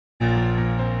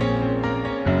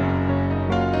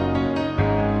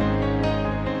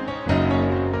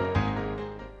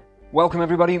Welcome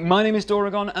everybody, my name is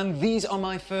Doragon and these are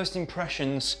my first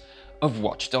impressions of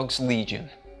Watch Dogs Legion.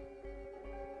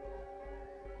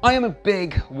 I am a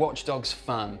big Watch Dogs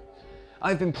fan.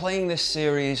 I've been playing this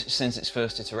series since its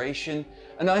first iteration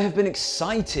and I have been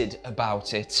excited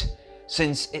about it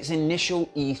since its initial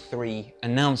E3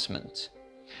 announcement.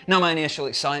 Now my initial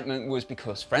excitement was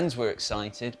because friends were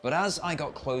excited, but as I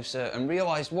got closer and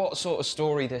realised what sort of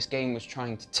story this game was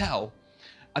trying to tell,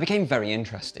 I became very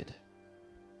interested.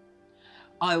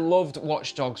 I loved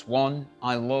Watch Dogs 1,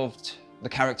 I loved the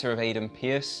character of Aiden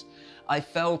Pierce. I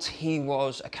felt he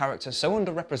was a character so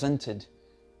underrepresented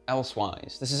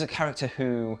elsewise. This is a character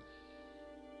who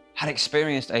had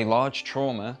experienced a large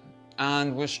trauma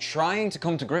and was trying to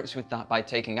come to grips with that by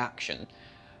taking action.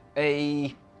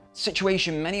 A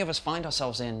situation many of us find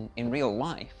ourselves in real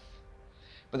life.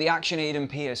 But the action Aiden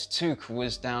Pierce took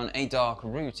was down a dark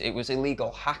route. It was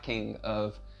illegal hacking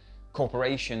of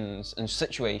corporations and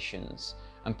situations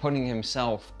and putting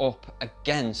himself up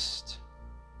against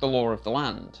the law of the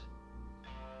land.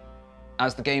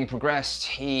 As the game progressed,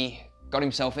 he got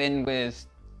himself in with,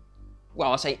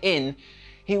 well, I say in,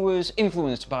 he was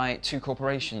influenced by two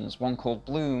corporations, one called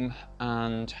Bloom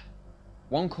and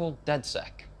one called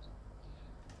DedSec.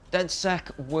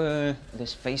 DedSec were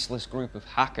this faceless group of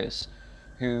hackers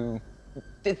who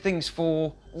did things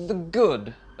for the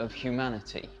good of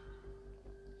humanity.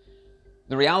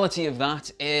 The reality of that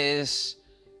is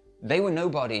they were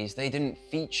nobodies, they didn't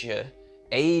feature.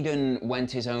 Aiden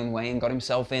went his own way and got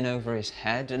himself in over his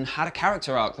head and had a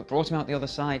character arc that brought him out the other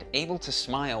side, able to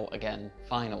smile again,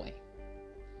 finally.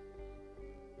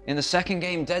 In the second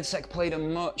game, DedSec played a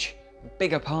much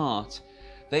bigger part.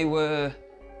 They were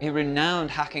a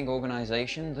renowned hacking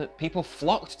organisation that people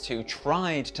flocked to,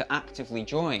 tried to actively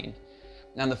join.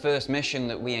 And the first mission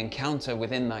that we encounter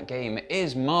within that game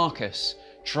is Marcus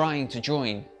trying to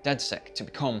join DedSec to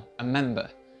become a member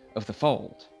of the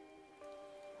fold.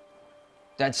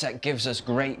 DedSec gives us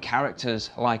great characters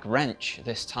like Wrench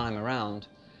this time around,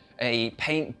 a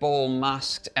paintball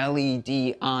masked,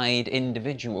 LED-eyed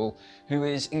individual who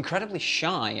is incredibly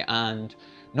shy and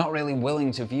not really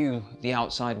willing to view the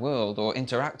outside world or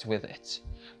interact with it.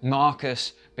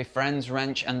 Marcus befriends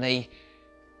Wrench and they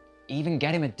even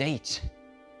get him a date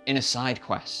in a side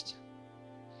quest.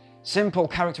 Simple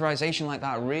characterization like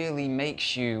that really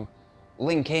makes you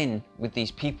link in with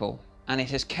these people, and it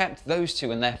has kept those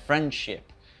two and their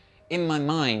friendship in my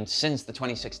mind since the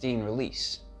 2016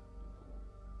 release.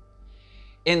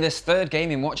 In this third game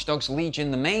in Watch Dogs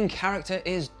Legion, the main character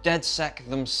is DedSec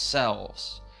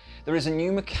themselves. There is a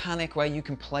new mechanic where you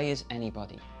can play as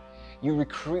anybody. You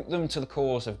recruit them to the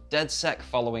cause of DedSec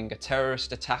following a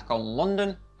terrorist attack on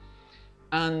London,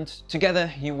 and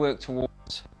together you work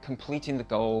towards completing the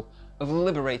goal of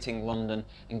liberating London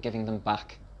and giving them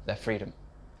back their freedom.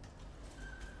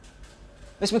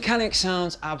 This mechanic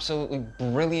sounds absolutely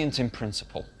brilliant in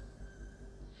principle.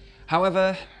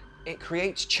 However, it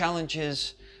creates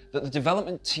challenges that the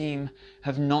development team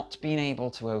have not been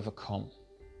able to overcome.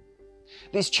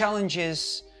 These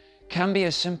challenges can be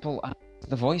as simple as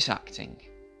the voice acting.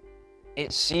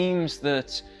 It seems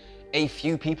that a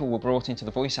few people were brought into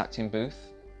the voice acting booth,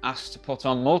 asked to put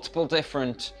on multiple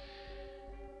different,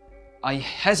 I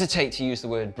hesitate to use the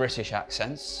word British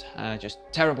accents, just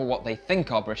terrible what they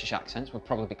think are British accents would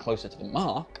probably be closer to the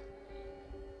mark.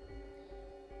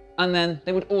 And then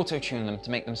they would auto-tune them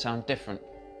to make them sound different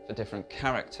for different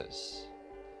characters.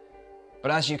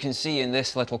 But as you can see in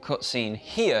this little cutscene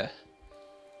here,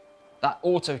 that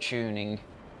auto-tuning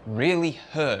really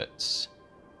hurts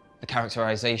the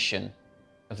characterization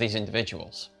of these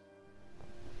individuals.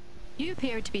 You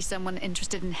appear to be someone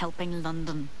interested in helping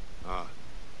London. Ah,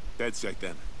 DedSec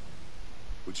then.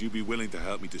 Would you be willing to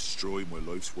help me destroy my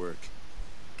life's work?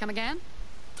 Come again?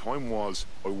 Time was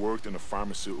I worked in a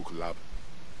pharmaceutical lab.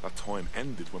 That time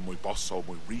ended when my boss sold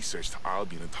my research to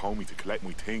Albion and told me to collect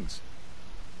my things.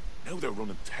 Now they're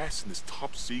running tests in this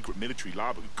top secret military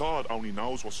lab and God only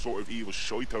knows what sort of evil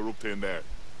shite they're up to in there.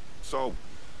 So,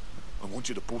 I want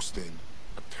you to bust in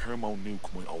and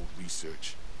thermo-nuke my old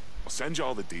research. I'll send you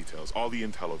all the details, all the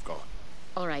intel I've got.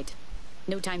 All right.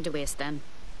 No time to waste then.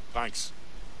 Thanks.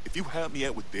 If you help me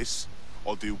out with this,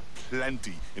 I'll do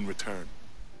plenty in return.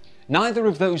 Neither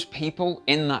of those people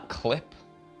in that clip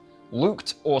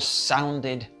looked or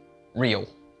sounded real.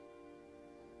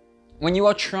 When you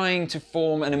are trying to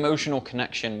form an emotional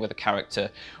connection with a character,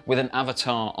 with an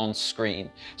avatar on screen,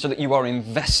 so that you are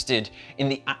invested in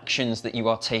the actions that you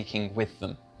are taking with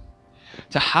them,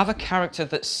 to have a character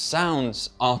that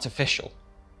sounds artificial,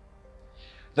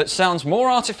 that sounds more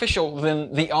artificial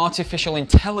than the artificial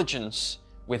intelligence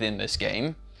within this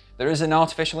game, There is an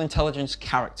artificial intelligence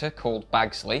character called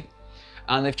Bagsley,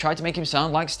 and they've tried to make him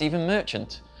sound like Stephen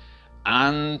Merchant.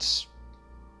 And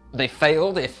they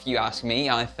failed, if you ask me.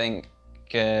 I think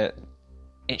it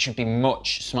should be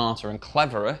much smarter and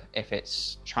cleverer if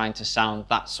it's trying to sound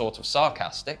that sort of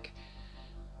sarcastic.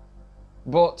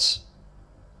 But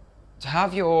to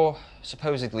have your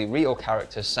supposedly real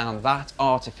characters sound that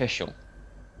artificial,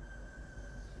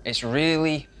 it's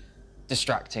really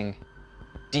distracting,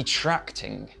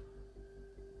 detracting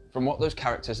from what those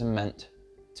characters are meant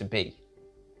to be.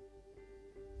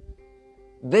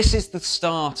 This is the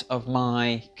start of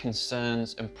my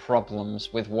concerns and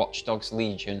problems with Watch Dogs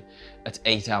Legion at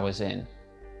 8 hours in.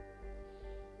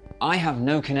 I have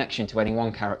no connection to any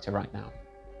one character right now.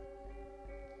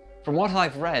 From what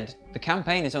I've read, the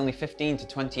campaign is only 15 to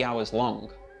 20 hours long.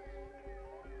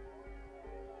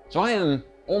 So I am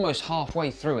almost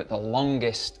halfway through at the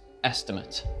longest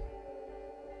estimate.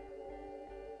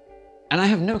 And I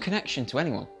have no connection to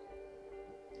anyone.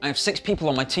 I have 6 people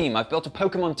on my team. I've built a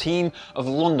Pokemon team of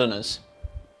Londoners.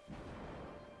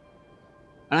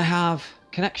 And I have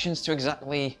connections to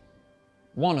exactly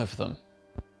one of them.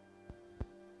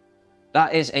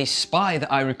 That is a spy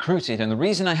that I recruited, and the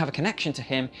reason I have a connection to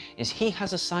him is he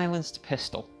has a silenced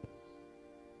pistol.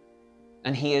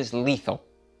 And he is lethal.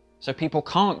 So people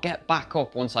can't get back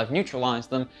up once I've neutralized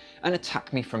them and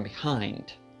attack me from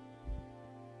behind.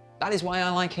 That is why I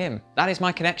like him. That is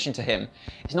my connection to him.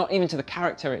 It's not even to the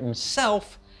character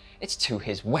himself, it's to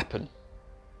his weapon.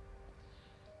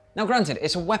 Now granted,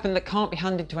 it's a weapon that can't be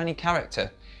handed to any character.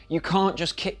 You can't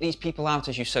just kick these people out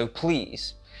as you so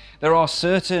please. There are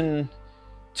certain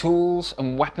tools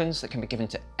and weapons that can be given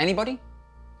to anybody,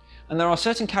 and there are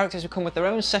certain characters who come with their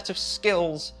own set of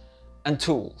skills and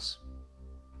tools.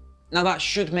 Now that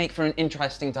should make for an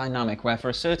interesting dynamic where for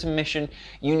a certain mission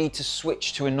you need to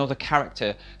switch to another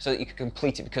character so that you can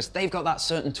complete it because they've got that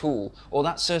certain tool or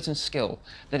that certain skill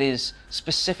that is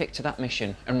specific to that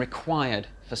mission and required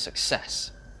for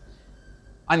success.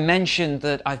 I mentioned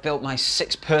that I've built my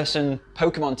 6-person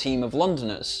Pokemon team of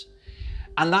Londoners,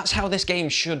 and that's how this game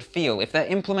should feel. If they're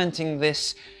implementing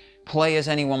this play as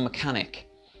anyone mechanic,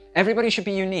 everybody should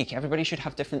be unique, everybody should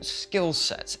have different skill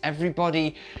sets,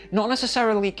 everybody, not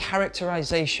necessarily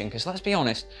characterization, because let's be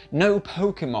honest, no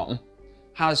Pokemon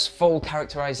has full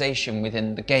characterization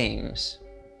within the games.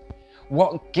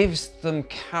 What gives them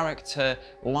character,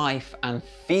 life, and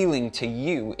feeling to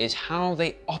you is how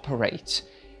they operate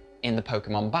in the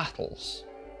Pokemon battles.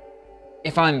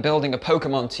 If I'm building a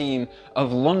Pokemon team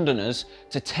of Londoners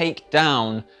to take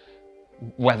down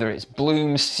whether it's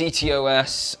Bloom,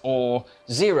 CTOS, or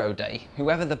Zero Day,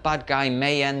 whoever the bad guy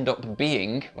may end up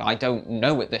being, I don't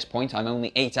know at this point, I'm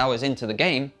only 8 hours into the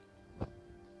game,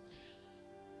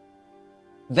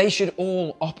 they should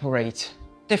all operate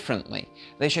differently.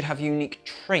 They should have unique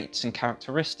traits and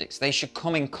characteristics. They should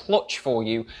come in clutch for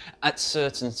you at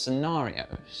certain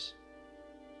scenarios.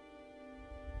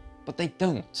 But they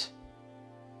don't.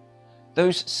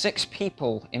 Those 6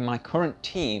 people in my current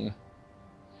team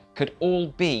could all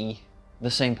be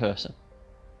the same person.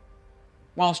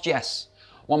 Whilst yes,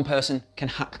 one person can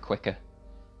hack quicker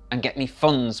and get me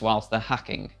funds whilst they're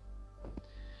hacking,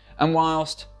 and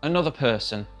whilst another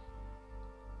person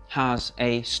has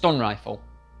a stun rifle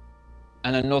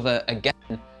and another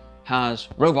again has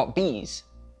robot bees,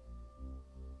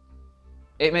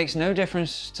 it makes no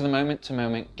difference to the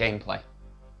moment-to-moment gameplay.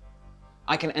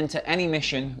 I can enter any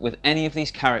mission with any of these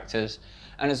characters,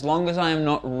 and as long as I am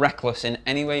not reckless in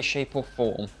any way, shape or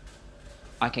form,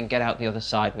 I can get out the other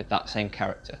side with that same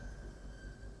character.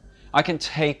 I can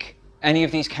take any of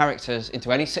these characters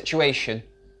into any situation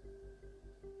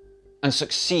and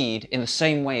succeed in the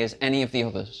same way as any of the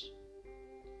others.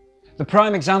 The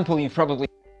prime example you've probably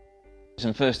seen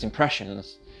in first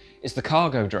impressions is the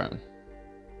cargo drone.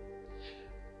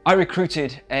 I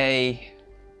recruited a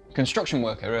construction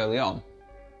worker early on,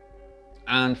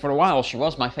 and for a while she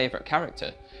was my favourite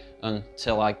character,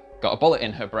 until I got a bullet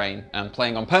in her brain, and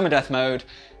playing on permadeath mode,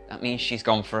 that means she's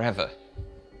gone forever.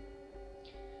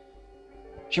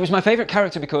 She was my favourite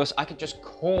character because I could just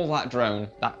call that drone,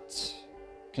 that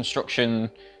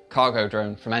construction cargo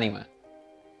drone, from anywhere.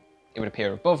 It would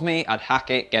appear above me, I'd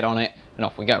hack it, get on it, and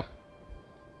off we go.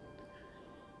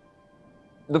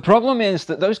 The problem is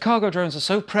that those cargo drones are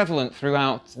so prevalent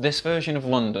throughout this version of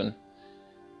London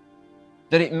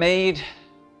that it made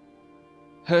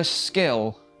her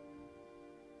skill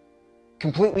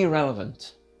completely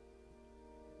irrelevant.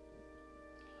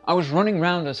 I was running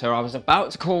round as her, I was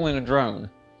about to call in a drone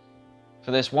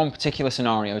for this one particular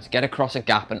scenario to get across a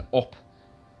gap and up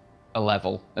a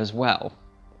level as well.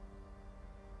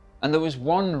 And there was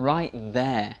one right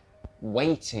there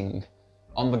waiting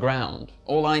on the ground.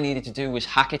 All I needed to do was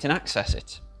hack it and access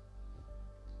it.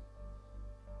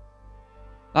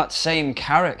 That same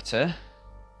character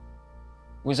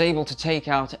was able to take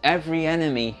out every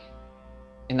enemy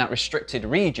in that restricted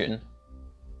region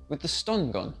with the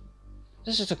stun gun.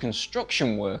 This is a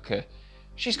construction worker.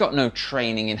 She's got no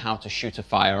training in how to shoot a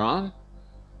firearm.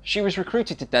 She was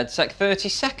recruited to DedSec 30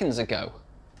 seconds ago.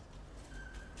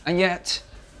 And yet,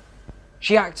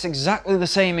 she acts exactly the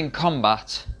same in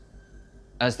combat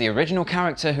as the original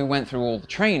character who went through all the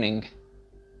training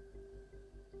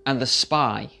and the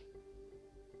spy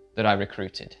that I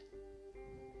recruited.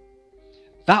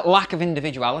 That lack of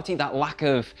individuality, that lack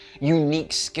of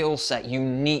unique skill set,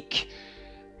 unique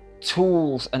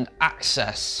tools and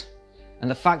access, and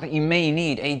the fact that you may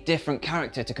need a different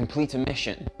character to complete a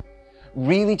mission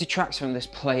really detracts from this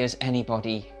play as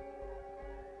anybody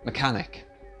mechanic.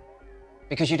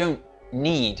 Because you don't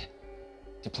need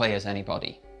to play as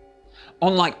anybody.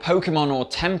 Unlike Pokemon or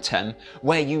Temtem,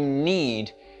 where you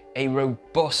need a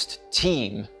robust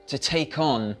team to take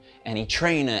on any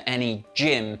trainer, any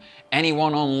gym,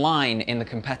 anyone online in the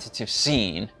competitive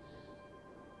scene,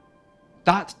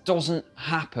 that doesn't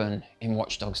happen in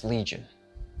Watch Dogs Legion.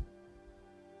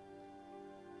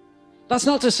 That's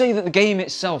not to say that the game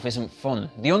itself isn't fun.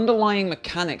 The underlying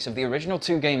mechanics of the original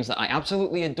two games that I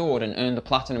absolutely adored and earned the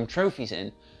Platinum trophies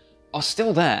in are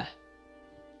still there.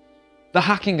 The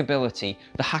hacking ability,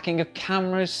 the hacking of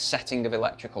cameras, setting of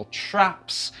electrical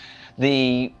traps,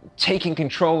 the taking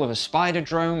control of a spider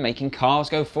drone, making cars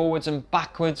go forwards and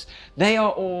backwards, they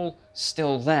are all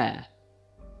still there.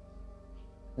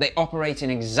 They operate in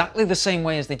exactly the same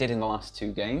way as they did in the last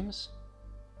two games,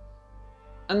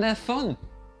 and they're fun.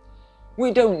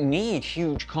 We don't need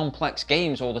huge complex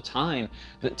games all the time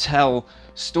that tell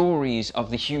stories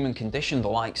of the human condition, the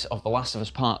likes of The Last of Us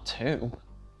Part 2.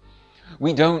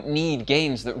 We don't need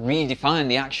games that redefine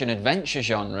the action-adventure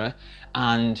genre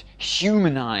and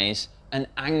humanize an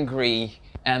angry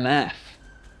MF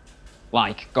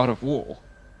like God of War.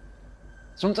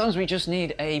 Sometimes we just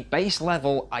need a base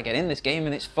level, I get in this game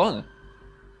and it's fun.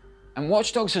 And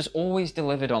Watch Dogs has always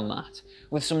delivered on that,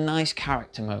 with some nice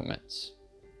character moments.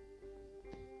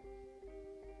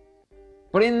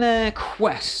 But in their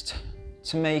quest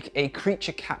to make a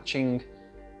creature-catching,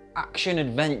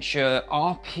 action-adventure,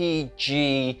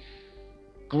 RPG,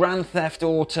 Grand Theft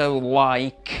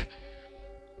Auto-like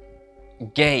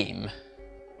game,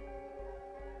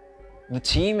 the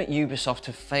team at Ubisoft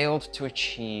have failed to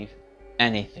achieve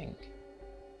anything.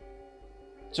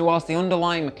 So whilst the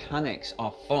underlying mechanics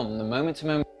are fun, the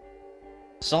moment-to-moment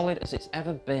solid as it's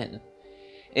ever been,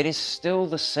 it is still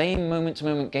the same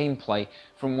moment-to-moment gameplay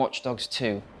from Watch Dogs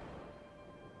 2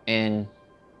 in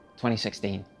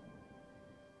 2016.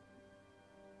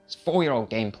 It's 4-year-old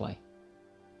gameplay.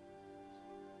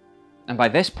 And by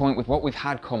this point, with what we've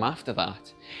had come after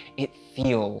that, it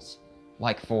feels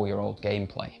like 4-year-old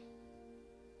gameplay.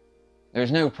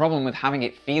 There's no problem with having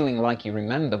it feeling like you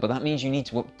remember, but that means you need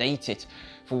to update it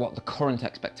for what the current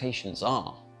expectations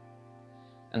are.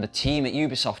 And the team at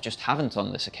Ubisoft just haven't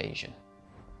on this occasion.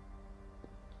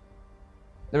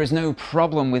 There is no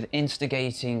problem with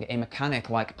instigating a mechanic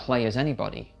like play as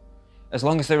anybody, as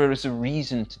long as there is a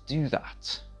reason to do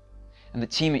that. And the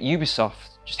team at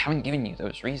Ubisoft just haven't given you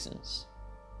those reasons.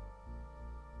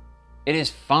 It is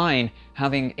fine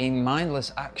having a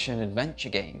mindless action-adventure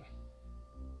game,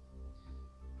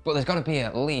 but there's got to be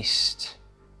at least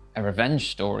a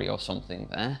revenge story or something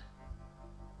there.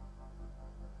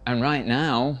 And right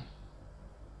now,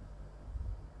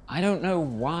 I don't know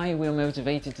why we're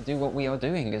motivated to do what we are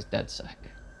doing as DedSec.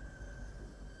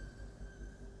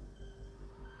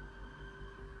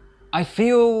 I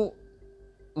feel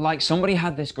like somebody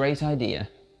had this great idea.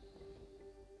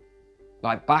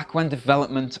 Like back when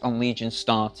development on Legion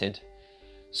started,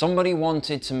 somebody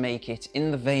wanted to make it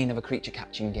in the vein of a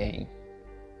creature-catching game.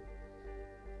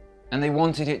 And they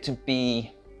wanted it to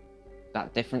be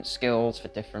that different skills for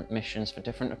different missions, for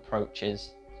different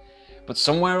approaches. But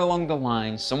somewhere along the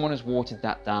line, someone has watered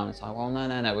that down. It's like, well,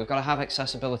 no, we've got to have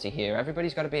accessibility here.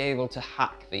 Everybody's got to be able to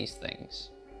hack these things.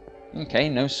 Okay,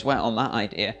 no sweat on that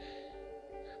idea.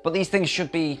 But these things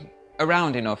should be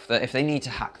around enough that if they need to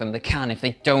hack them, they can. If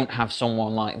they don't have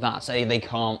someone like that, say they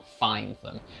can't find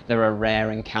them, they're a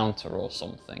rare encounter or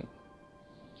something.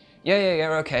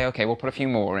 Yeah, okay, we'll put a few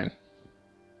more in.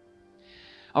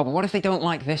 Oh, but what if they don't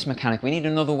like this mechanic? We need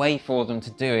another way for them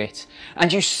to do it.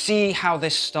 And you see how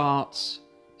this starts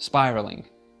spiraling.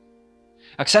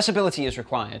 Accessibility is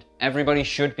required. Everybody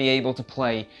should be able to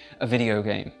play a video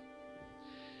game.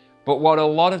 But what a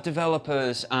lot of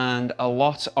developers and a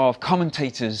lot of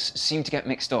commentators seem to get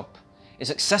mixed up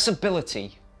is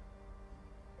accessibility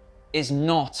is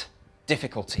not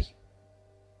difficulty.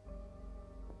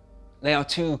 They are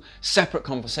two separate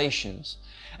conversations.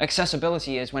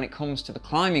 Accessibility is when it comes to the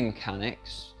climbing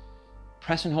mechanics,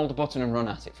 press and hold a button and run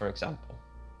at it, for example.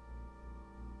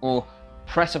 Or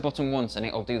press a button once and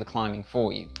it'll do the climbing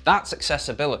for you. That's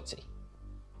accessibility.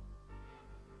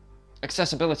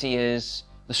 Accessibility is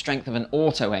the strength of an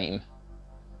auto-aim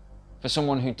for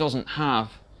someone who doesn't have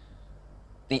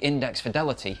the index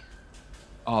fidelity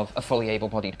of a fully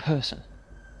able-bodied person.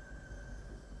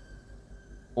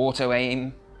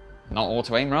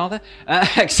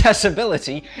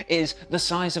 Accessibility is the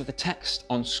size of the text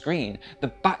on screen, the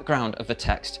background of the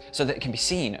text so that it can be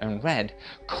seen and read,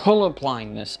 color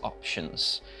blindness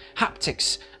options,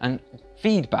 haptics and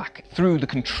feedback through the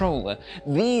controller.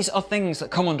 These are things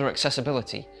that come under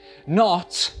accessibility,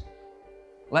 not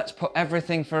let's put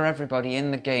everything for everybody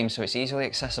in the game so it's easily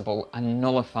accessible and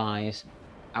nullifies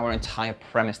our entire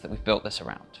premise that we've built this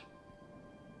around.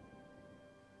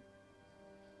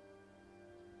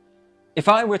 If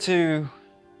I were to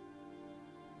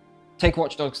take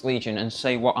Watch Dogs Legion and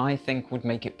say what I think would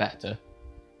make it better,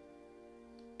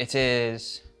 it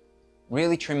is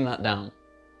really trim that down.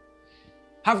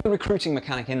 Have the recruiting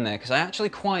mechanic in there, because I actually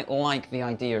quite like the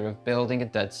idea of building a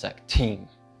DedSec team.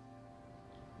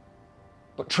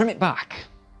 But trim it back.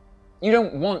 You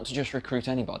don't want to just recruit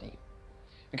anybody,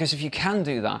 because if you can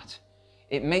do that,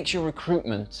 it makes your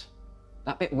recruitment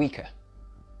that bit weaker.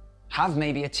 Have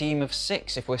maybe a team of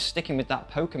 6, if we're sticking with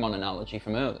that Pokemon analogy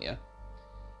from earlier.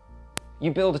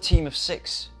 You build a team of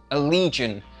 6, a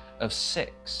legion of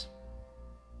 6.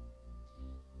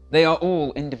 They are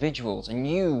all individuals, and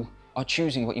you are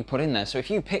choosing what you put in there. So if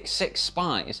you pick 6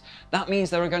 spies, that means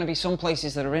there are going to be some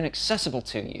places that are inaccessible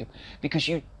to you because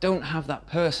you don't have that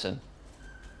person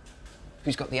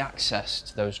who's got the access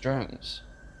to those drones.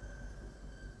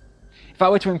 If I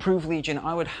were to improve Legion,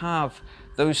 I would have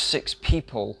those 6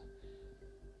 people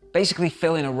basically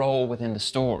fill in a role within the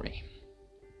story.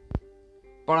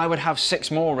 But I would have 6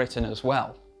 more written as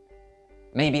well.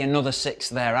 Maybe another 6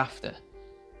 thereafter.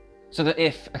 So that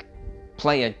if a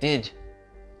player did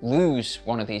lose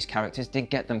one of these characters, did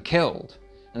get them killed,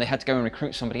 and they had to go and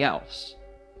recruit somebody else,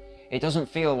 it doesn't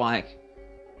feel like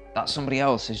that somebody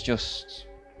else is just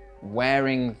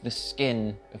wearing the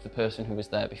skin of the person who was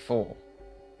there before.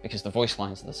 Because the voice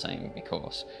lines are the same,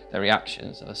 because their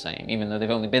reactions are the same, even though they've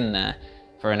only been there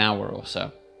for an hour or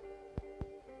so.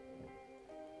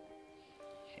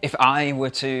 If I were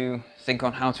to think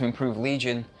on how to improve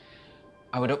Legion,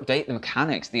 I would update the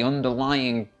mechanics, the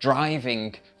underlying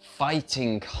driving,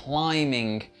 fighting,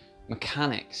 climbing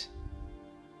mechanics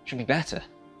should be better.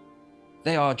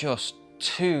 They are just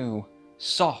too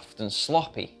soft and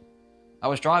sloppy. I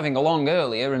was driving along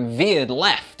earlier and veered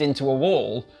left into a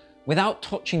wall without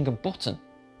touching a button.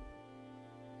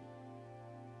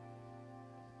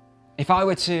 If I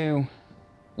were to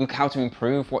look how to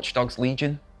improve Watch Dogs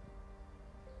Legion,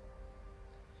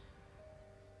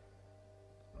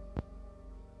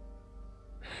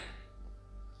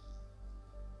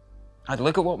 I'd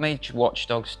look at what made Watch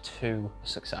Dogs 2 a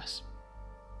success.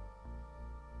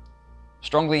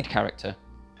 Strong lead character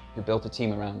who built a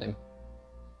team around him.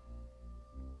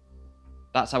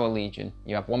 That's our Legion.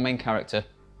 You have one main character,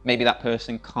 maybe that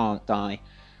person can't die,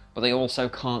 but they also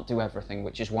can't do everything,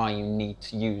 which is why you need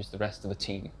to use the rest of the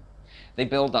team. They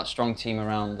build that strong team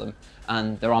around them,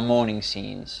 and there are mourning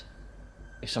scenes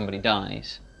if somebody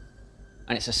dies,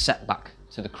 and it's a setback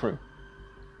to the crew.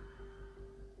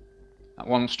 That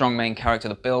one strong main character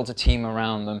that builds a team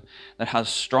around them, that has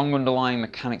strong underlying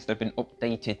mechanics that have been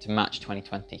updated to match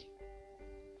 2020.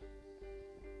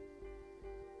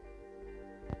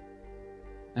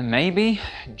 And maybe,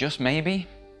 just maybe,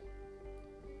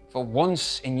 for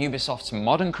once in Ubisoft's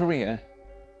modern career,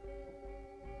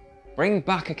 bring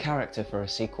back a character for a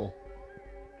sequel.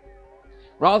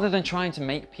 Rather than trying to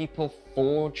make people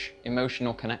forge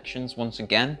emotional connections once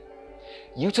again,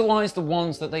 utilize the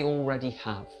ones that they already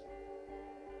have.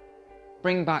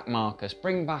 Bring back Marcus,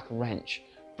 bring back Wrench,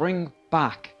 bring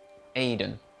back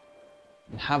Aiden,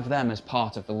 and have them as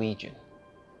part of the Legion.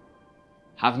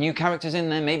 Have new characters in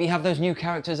there, maybe have those new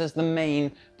characters as the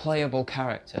main playable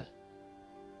character.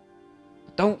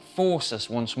 But don't force us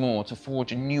once more to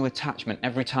forge a new attachment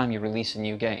every time you release a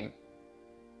new game.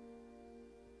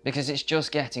 Because it's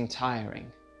just getting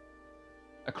tiring.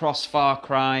 Across Far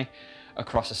Cry,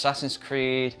 across Assassin's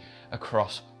Creed,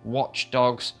 across Watch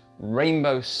Dogs,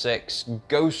 Rainbow Six,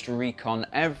 Ghost Recon,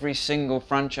 every single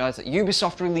franchise that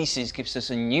Ubisoft releases gives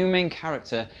us a new main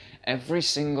character every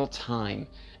single time,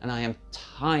 and I am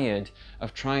tired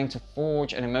of trying to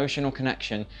forge an emotional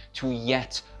connection to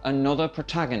yet another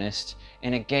protagonist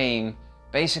in a game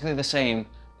basically the same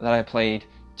that I played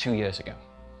 2 years ago.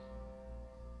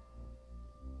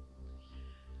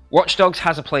 Watch Dogs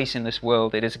has a place in this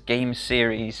world. It is a game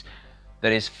series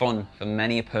that is fun for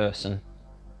many a person,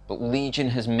 but Legion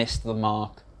has missed the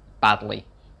mark badly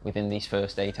within these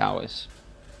first 8 hours.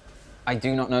 I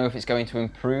do not know if it's going to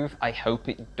improve. I hope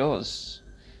it does.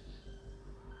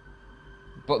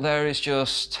 But there is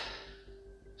just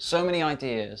so many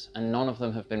ideas, and none of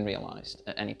them have been realised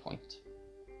at any point.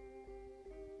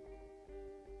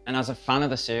 And as a fan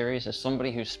of the series, as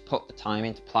somebody who's put the time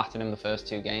into platinum the first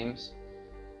 2 games,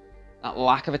 that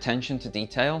lack of attention to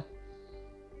detail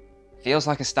feels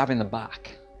like a stab in the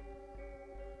back.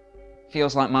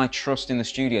 Feels like my trust in the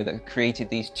studio that created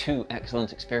these 2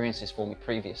 excellent experiences for me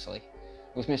previously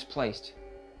was misplaced,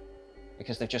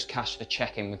 because they've just cashed a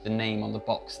check in with the name on the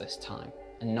box this time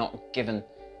and not given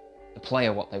the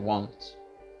player what they want.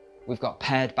 We've got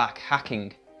pared back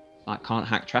hacking. I can't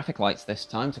hack traffic lights this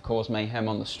time to cause mayhem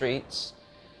on the streets.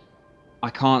 I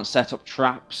can't set up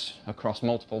traps across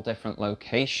multiple different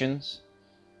locations.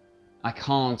 I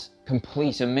can't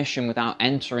complete a mission without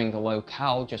entering the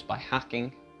locale just by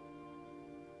hacking.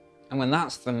 And when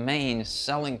that's the main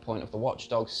selling point of the Watch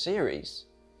Dogs series,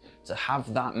 to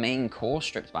have that main core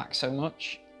stripped back so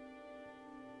much,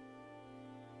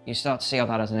 you start to see how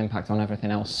that has an impact on everything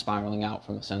else spiraling out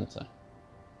from the center.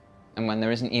 And when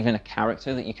there isn't even a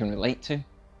character that you can relate to,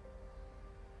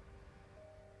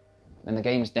 then the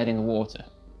game's dead in the water.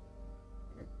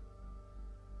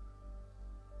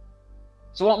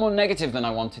 It's a lot more negative than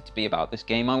I wanted to be about this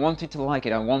game. I wanted to like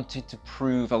it. I wanted to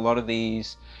prove a lot of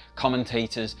these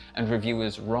commentators and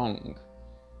reviewers wrong.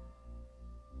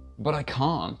 But I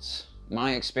can't.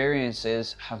 My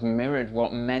experiences have mirrored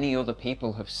what many other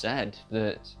people have said,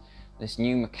 that this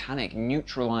new mechanic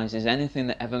neutralizes anything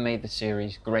that ever made the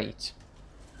series great.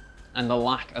 And the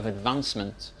lack of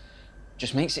advancement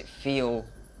just makes it feel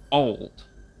old.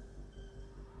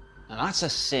 And that's a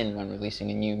sin when releasing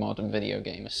a new modern video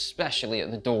game, especially at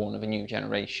the dawn of a new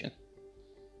generation.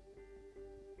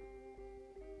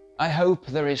 I hope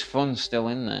there is fun still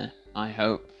in there. I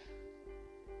hope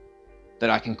that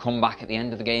I can come back at the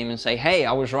end of the game and say, hey,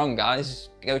 I was wrong, guys,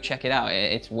 go check it out,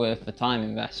 it's worth the time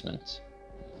investment.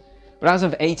 But as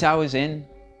of 8 hours in,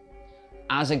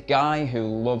 as a guy who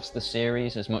loves the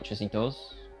series as much as he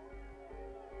does,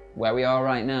 where we are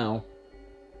right now,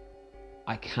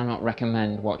 I cannot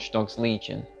recommend Watch Dogs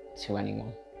Legion to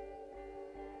anyone.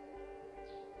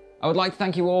 I would like to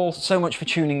thank you all so much for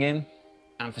tuning in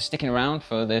and for sticking around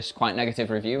for this quite negative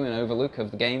review and overlook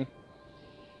of the game.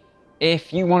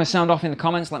 If you want to sound off in the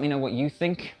comments, let me know what you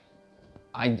think.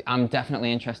 I'm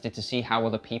definitely interested to see how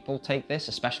other people take this,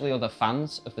 especially other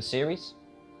fans of the series.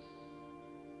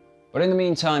 But in the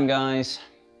meantime, guys,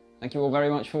 thank you all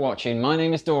very much for watching. My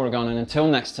name is Doragon, and until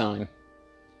next time,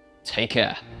 take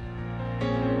care.